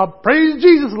doing, Bob? Praise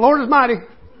Jesus, the Lord is mighty.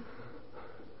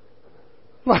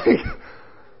 Like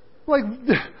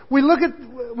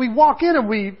we walk in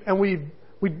and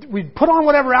we put on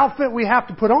whatever outfit we have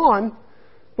to put on,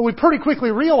 but we pretty quickly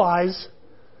realize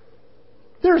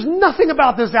there's nothing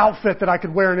about this outfit that I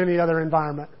could wear in any other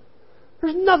environment.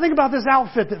 There's nothing about this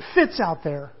outfit that fits out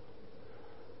there.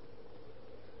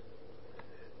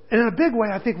 And in a big way,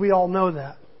 I think we all know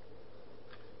that.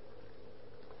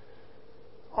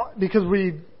 Because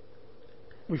we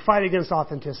fight against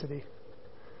authenticity.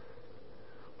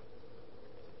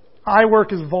 I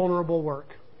work is vulnerable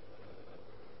work,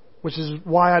 which is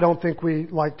why I don't think we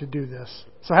like to do this.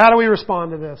 So how do we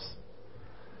respond to this?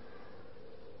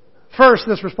 First,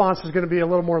 this response is going to be a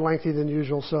little more lengthy than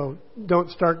usual, so don't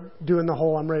start doing the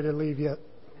whole I'm ready to leave yet.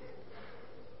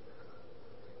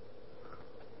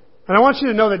 And I want you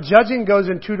to know that judging goes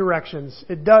in two directions.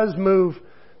 It does move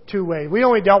two ways. We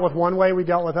only dealt with one way. We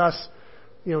dealt with us,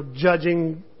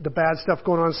 judging the bad stuff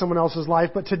going on in someone else's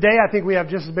life. But today I think we have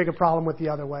just as big a problem with the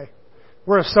other way.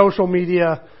 We're a social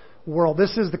media world.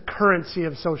 This is the currency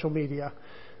of social media.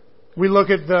 We look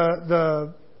at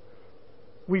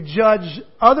we judge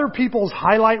other people's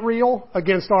highlight reel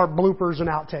against our bloopers and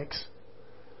outtakes.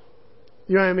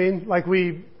 You know what I mean? Like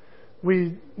we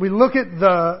look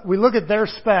at their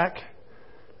spec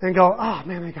and go, oh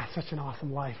man, they got such an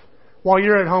awesome life. While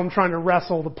you're at home trying to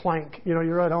wrestle the plank.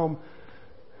 You're at home.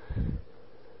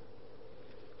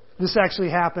 This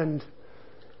actually happened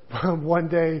one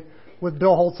day with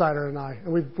Bill Holtsider and I.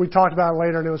 And we talked about it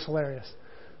later and it was hilarious.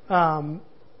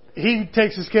 He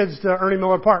takes his kids to Ernie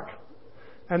Miller Park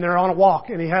and they're on a walk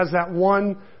and he has that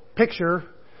one picture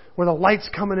where the light's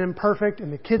coming in perfect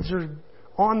and the kids are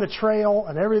on the trail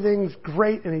and everything's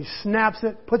great and he snaps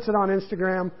it, puts it on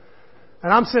Instagram,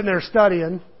 and I'm sitting there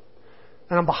studying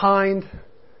and I'm behind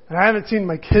and I haven't seen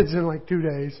my kids in like 2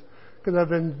 days because I've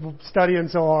been studying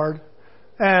so hard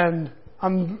and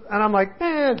I'm like,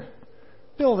 man,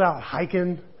 Bill's out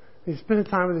hiking, he's spending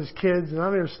time with his kids and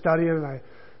I'm here studying and I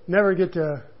never get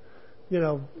to,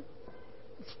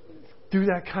 do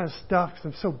that kind of stuff because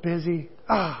I'm so busy.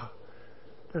 I'm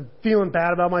feeling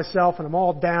bad about myself and I'm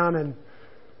all down and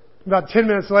about 10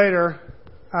 minutes later,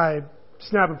 I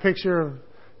snap a picture of,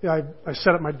 I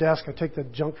set up my desk. I take the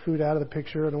junk food out of the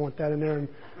picture. I don't want that in there. And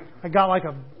I got like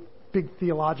a big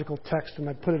theological text and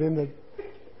I put it in the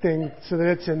thing so that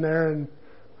it's in there. And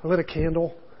I lit a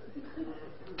candle,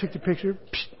 took the picture.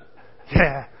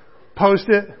 Yeah. Post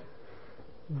it.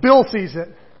 Bill sees it.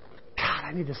 God,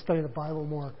 I need to study the Bible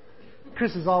more.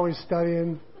 Chris is always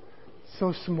studying.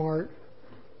 So smart.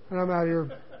 And I'm out here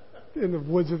in the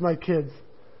woods with my kids.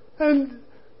 And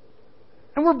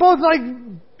we're both like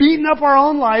beating up our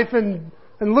own life and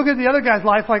look at the other guy's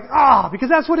life like, because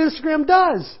that's what Instagram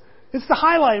does. It's the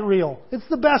highlight reel. It's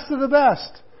the best of the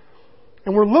best.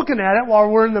 And we're looking at it while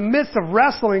we're in the midst of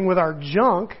wrestling with our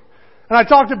junk. And I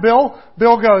talked to Bill.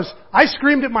 Bill goes, I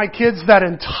screamed at my kids that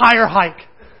entire hike.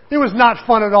 It was not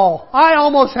fun at all. I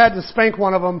almost had to spank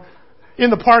one of them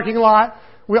in the parking lot.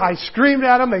 I screamed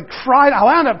at them. They cried. I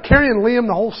wound up carrying Liam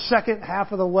the whole second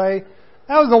half of the way.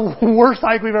 That was the worst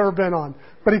hike we've ever been on.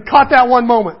 But he caught that one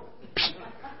moment.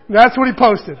 That's what he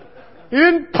posted. He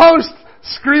didn't post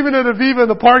screaming at Aviva in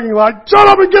the parking lot, shut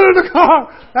up and get in the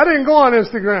car. That didn't go on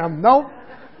Instagram. Nope.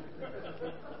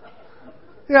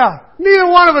 Yeah. Neither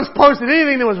one of us posted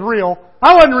anything that was real.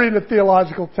 I wasn't reading a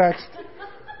theological text.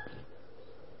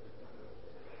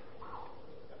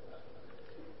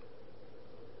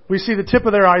 We see the tip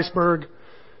of their iceberg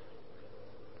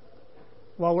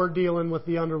while we're dealing with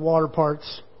the underwater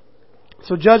parts.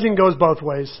 So judging goes both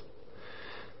ways.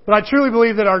 But I truly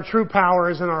believe that our true power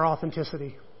is in our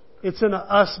authenticity. It's in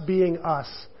us being us.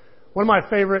 One of my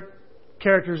favorite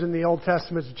characters in the Old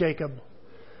Testament is Jacob.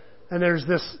 And there's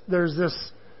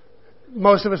this,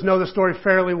 most of us know the story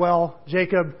fairly well.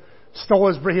 Jacob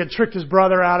he had tricked his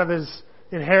brother out of his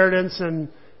inheritance, and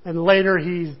later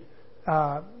he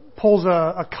pulls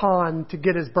a con to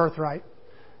get his birthright.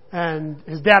 And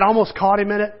his dad almost caught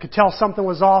him in it, could tell something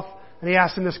was off, and he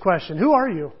asked him this question, "Who are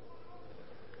you?"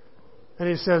 And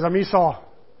he says, "I'm Esau."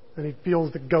 And he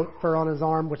feels the goat fur on his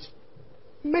arm, which,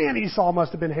 man, Esau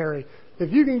must have been hairy.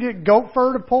 If you can get goat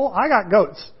fur to pull, I got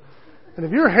goats. And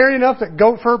if you're hairy enough that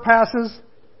goat fur passes,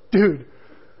 dude.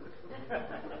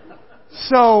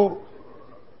 So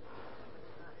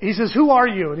he says, "Who are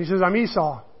you?" And he says, "I'm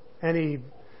Esau." And he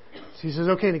says,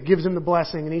 "Okay," and he gives him the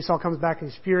blessing. And Esau comes back and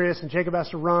he's furious, and Jacob has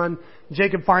to run. And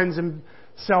Jacob finds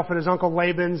himself at his uncle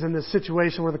Laban's in this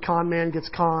situation where the con man gets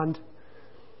conned.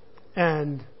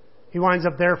 And he winds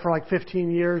up there for like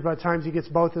 15 years by the time he gets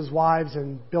both his wives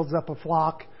and builds up a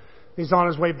flock. He's on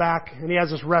his way back, and he has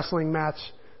this wrestling match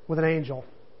with an angel.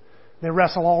 They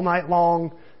wrestle all night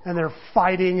long, and they're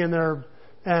fighting, and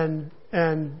the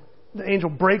angel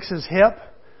breaks his hip,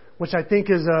 which I think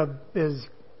is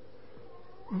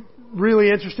really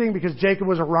interesting because Jacob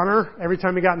was a runner. Every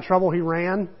time he got in trouble, he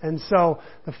ran. And so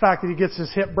the fact that he gets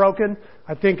his hip broken,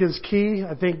 I think is key.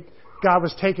 I think God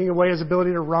was taking away his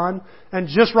ability to run. And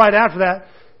just right after that,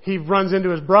 he runs into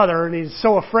his brother, and he's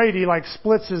so afraid he like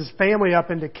splits his family up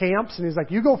into camps. And he's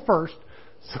like, "You go first,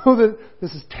 so that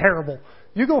this is terrible.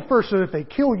 You go first so that if they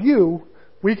kill you,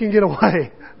 we can get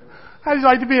away." I'd just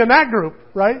like to be in that group,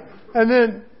 right? And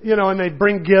then, and they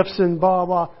bring gifts and blah,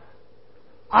 blah.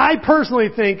 I personally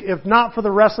think if not for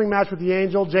the wrestling match with the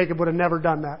angel, Jacob would have never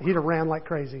done that. He'd have ran like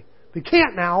crazy. But he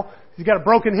can't now. He's got a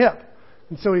broken hip.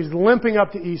 And so he's limping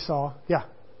up to Esau. Yeah.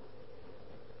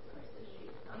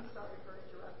 I'm sorry for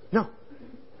interrupting. No.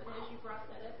 But as you brought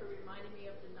that up, it reminded me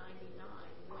of the 99.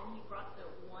 When he brought the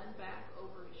one back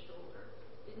over his shoulder,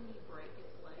 didn't he break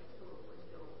its leg so it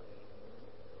wouldn't go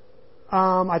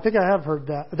away? I think I have heard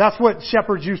that. That's what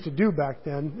shepherds used to do back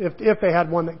then, if they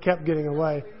had one that kept getting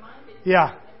away.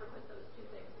 Yeah.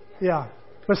 Yeah.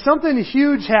 But something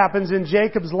huge happens in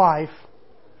Jacob's life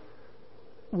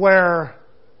where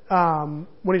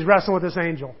when he's wrestling with this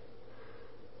angel.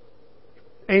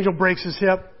 Angel breaks his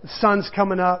hip. The sun's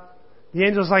coming up. The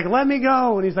angel's like, "Let me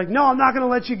go." And he's like, "No, I'm not going to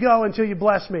let you go until you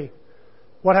bless me."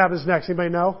 What happens next? Anybody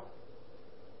know?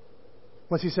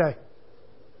 What's he say?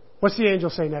 What's the angel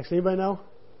say next? Anybody know?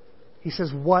 He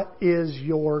says, "What is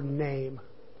your name?"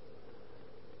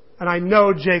 And I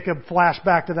know Jacob flashed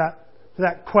back to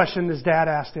that question his dad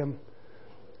asked him.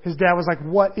 His dad was like,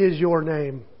 "What is your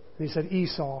name?" And he said,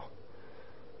 "Esau."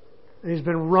 And he's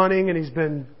been running and he's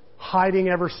been hiding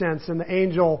ever since. And the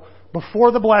angel,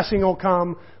 before the blessing will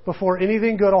come, before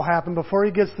anything good will happen, before he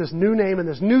gets this new name and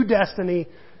this new destiny,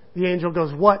 the angel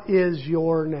goes, "What is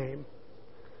your name?"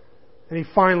 And he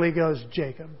finally goes,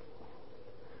 "Jacob.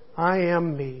 I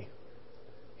am me.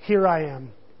 Here I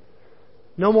am.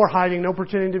 No more hiding, no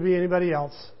pretending to be anybody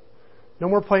else. No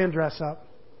more playing dress up.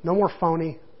 No more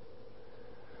phony.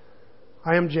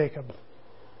 I am Jacob."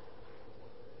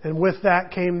 And with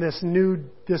that came this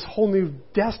whole new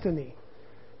destiny.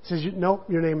 It says, "Nope,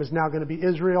 your name is now going to be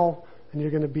Israel, and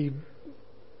you're going to be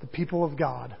the people of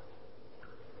God."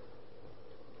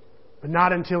 But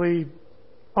not until he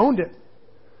owned it.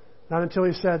 Not until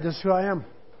he said, "This is who I am."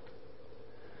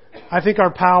 I think our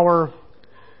power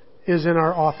is in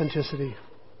our authenticity.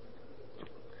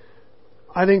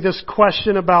 I think this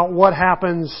question about what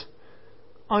happens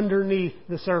underneath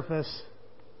the surface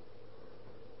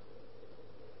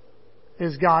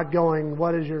is God going,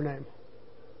 "What is your name?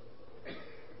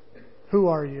 Who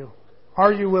are you?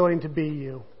 Are you willing to be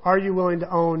you? Are you willing to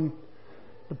own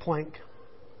the plank?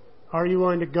 Are you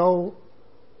willing to go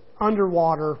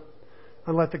underwater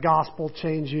and let the gospel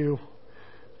change you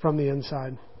from the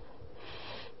inside?"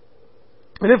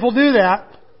 And if we'll do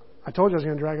that, I told you I was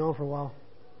going to drag on for a while.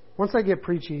 Once I get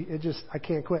preachy, I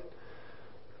can't quit.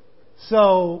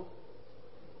 So,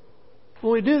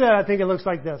 when we do that, I think it looks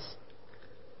like this.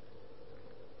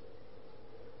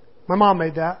 My mom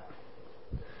made that.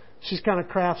 She's kind of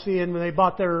crafty, and when they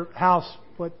bought their house,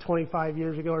 25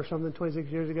 years ago or something, 26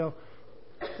 years ago,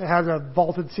 it has a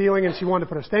vaulted ceiling, and she wanted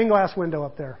to put a stained glass window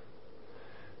up there.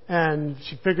 And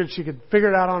she figured she could figure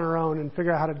it out on her own and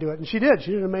figure out how to do it. And she did.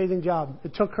 She did an amazing job.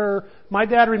 It took her, my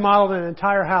dad remodeled an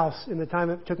entire house in the time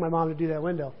it took my mom to do that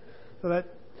window. But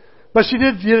she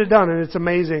did get it done, and it's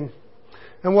amazing.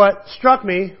 And what struck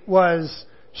me was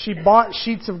she bought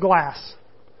sheets of glass.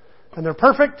 And they're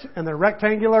perfect, and they're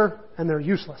rectangular, and they're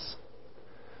useless.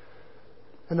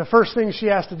 And the first thing she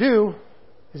has to do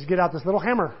is get out this little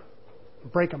hammer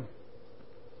and break them.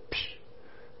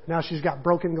 Now she's got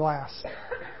broken glass.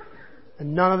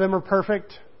 And none of them are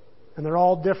perfect. And they're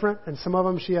all different. And some of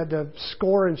them she had to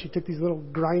score, and she took these little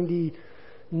grindy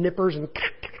nippers and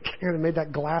it made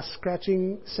that glass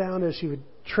scratching sound as she would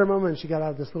trim them. And she got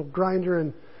out this little grinder,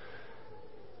 and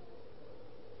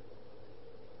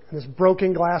this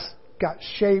broken glass got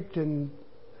shaped, and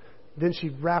then she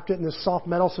wrapped it in this soft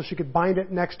metal so she could bind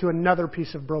it next to another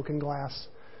piece of broken glass,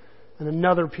 and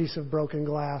another piece of broken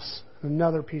glass, and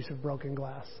another piece of broken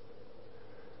glass.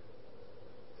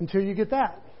 Until you get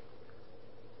that.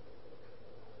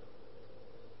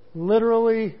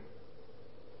 Literally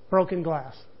broken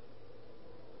glass.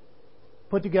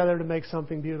 Put together to make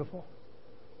something beautiful.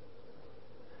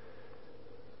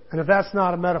 And if that's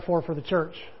not a metaphor for the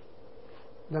church,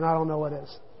 then I don't know what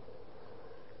is.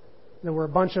 There were a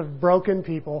bunch of broken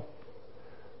people,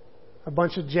 a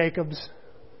bunch of Jacobs.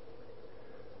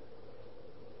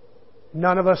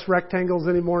 None of us rectangles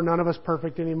anymore, none of us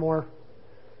perfect anymore.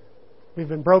 We've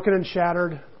been broken and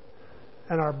shattered,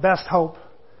 and our best hope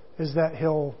is that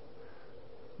He'll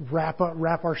wrap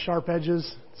our sharp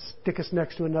edges, stick us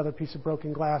next to another piece of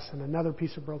broken glass, and another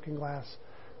piece of broken glass,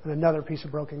 and another piece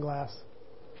of broken glass.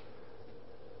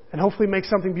 And hopefully make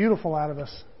something beautiful out of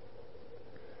us.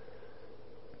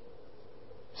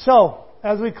 So,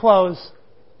 as we close,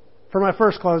 for my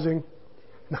first closing,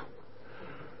 no.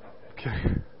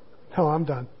 Okay. No, I'm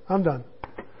done.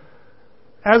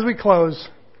 As we close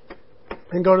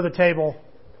and go to the table,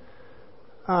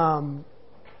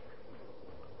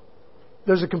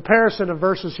 there's a comparison of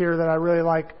verses here that I really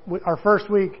like. Our first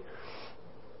week,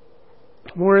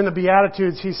 when we were in the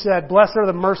Beatitudes, he said, "Blessed are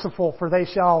the merciful, for they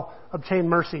shall obtain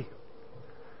mercy."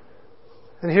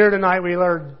 And here tonight we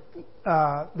learned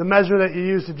the measure that you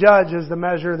use to judge is the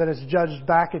measure that is judged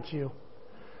back at you.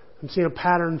 I'm seeing a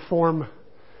pattern form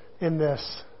in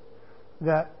this,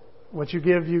 that what you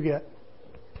give, you get.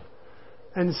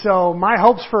 And so my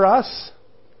hopes for us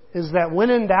is that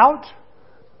when in doubt,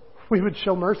 we would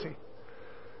show mercy.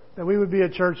 That we would be a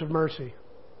church of mercy.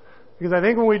 Because I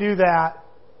think when we do that,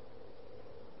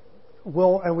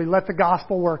 and we let the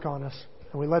gospel work on us,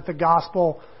 and we let the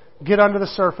gospel get under the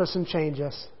surface and change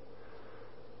us,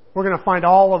 we're going to find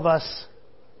all of us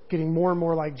getting more and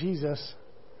more like Jesus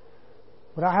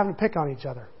without having to pick on each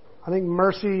other. I think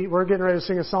mercy, we're getting ready to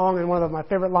sing a song, and one of my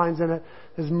favorite lines in it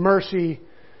is mercy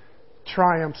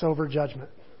triumphs over judgment.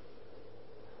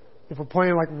 If we're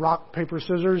playing like rock, paper,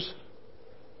 scissors,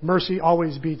 mercy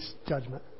always beats judgment.